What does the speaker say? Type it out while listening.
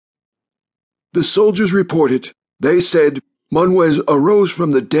The soldiers reported. They said Munwez arose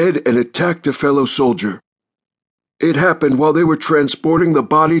from the dead and attacked a fellow soldier. It happened while they were transporting the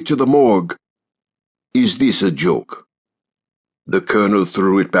body to the morgue. Is this a joke? The colonel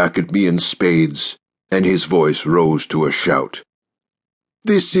threw it back at me in spades, and his voice rose to a shout.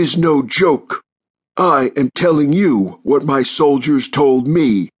 This is no joke. I am telling you what my soldiers told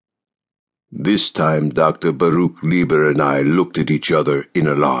me. This time Dr. Baruch Lieber and I looked at each other in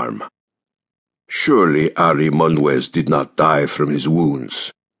alarm. Surely Ari Munwez did not die from his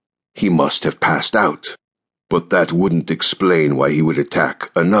wounds. He must have passed out, but that wouldn't explain why he would attack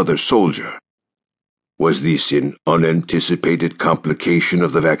another soldier. Was this an unanticipated complication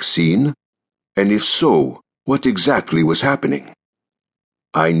of the vaccine? And if so, what exactly was happening?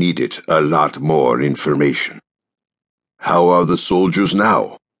 I needed a lot more information. How are the soldiers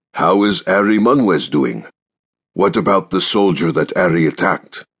now? How is Ari Munwez doing? What about the soldier that Ari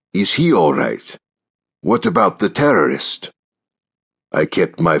attacked? Is he all right? What about the terrorist? I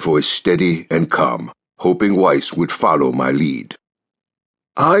kept my voice steady and calm, hoping Weiss would follow my lead.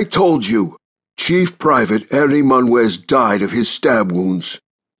 I told you, Chief Private Ari Munwez died of his stab wounds.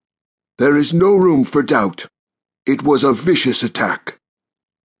 There is no room for doubt. It was a vicious attack.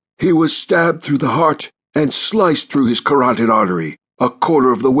 He was stabbed through the heart and sliced through his carotid artery, a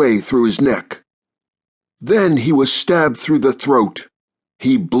quarter of the way through his neck. Then he was stabbed through the throat.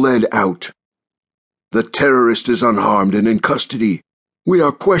 He bled out. The terrorist is unharmed and in custody. We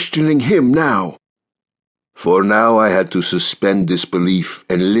are questioning him now. For now I had to suspend disbelief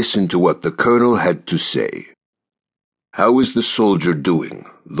and listen to what the colonel had to say. How is the soldier doing,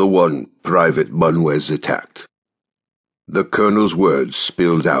 the one Private Munwez attacked? The colonel's words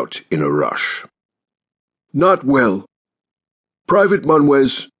spilled out in a rush. Not well. Private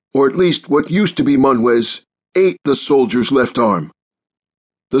Munwez, or at least what used to be Munwez, ate the soldier's left arm.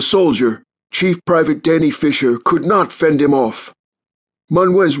 The soldier, Chief Private Danny Fisher, could not fend him off.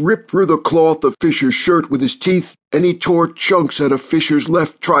 Munwez ripped through the cloth of Fisher's shirt with his teeth, and he tore chunks out of Fisher's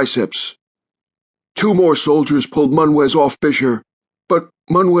left triceps. 2 more soldiers pulled Munwez off Fisher, but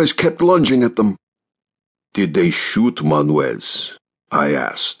Munwez kept lunging at them. Did they shoot Munwez? I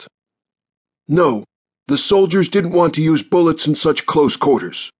asked. No, the soldiers didn't want to use bullets in such close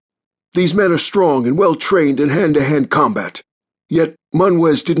quarters. These men are strong and well-trained in hand-to-hand combat. Yet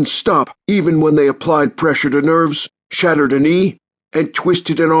Munwez didn't stop even when they applied pressure to nerves, shattered a knee, and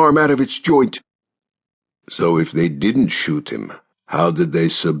twisted an arm out of its joint. So if they didn't shoot him, how did they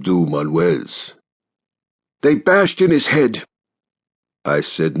subdue Munwez? They bashed in his head. I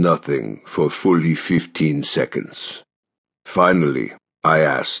said nothing for fully 15 seconds. Finally, I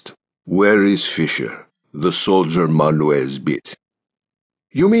asked, where is Fisher, the soldier Munwez bit?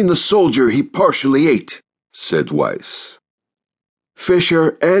 You mean the soldier he partially ate, said Weiss.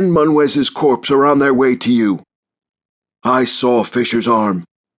 Fisher and Munwez's corpse are on their way to you. I saw Fisher's arm.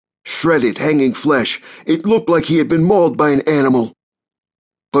 Shredded, hanging flesh. It looked like he had been mauled by an animal.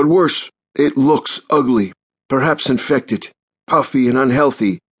 But worse, it looks ugly, perhaps infected, puffy and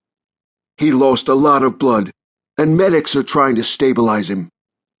unhealthy. He lost a lot of blood, and medics are trying to stabilize him.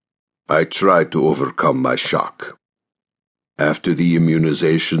 I tried to overcome my shock. After the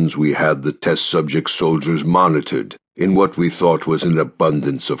immunizations, we had the test subject soldiers monitored in what we thought was an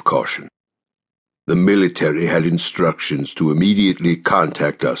abundance of caution. The military had instructions to immediately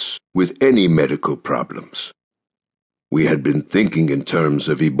contact us with any medical problems. We had been thinking in terms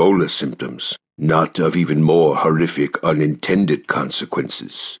of Ebola symptoms, not of even more horrific unintended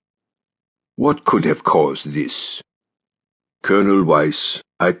consequences. What could have caused this? Colonel Weiss,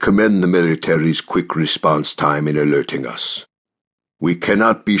 I commend the military's quick response time in alerting us. We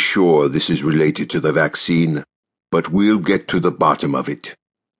cannot be sure this is related to the vaccine, but we'll get to the bottom of it.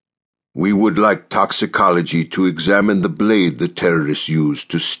 We would like toxicology to examine the blade the terrorists used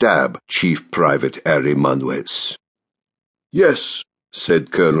to stab Chief Private Ari Munwez. Yes,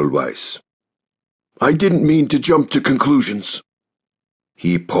 said Colonel Weiss. I didn't mean to jump to conclusions.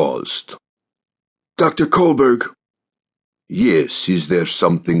 He paused. Dr. Kohlberg. Yes, is there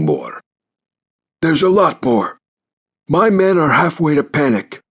something more? There's a lot more. My men are halfway to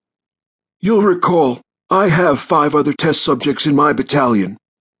panic. You'll recall, I have 5 other test subjects in my battalion,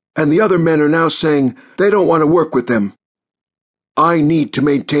 and the other men are now saying they don't want to work with them. I need to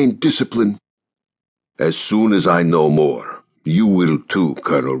maintain discipline. As soon as I know more, you will too,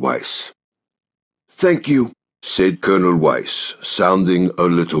 Colonel Weiss. Thank you, said Colonel Weiss, sounding a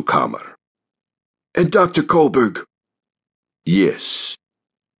little calmer. And Dr. Kohlberg. Yes.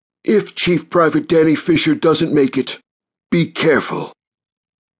 If Chief Private Danny Fisher doesn't make it, be careful.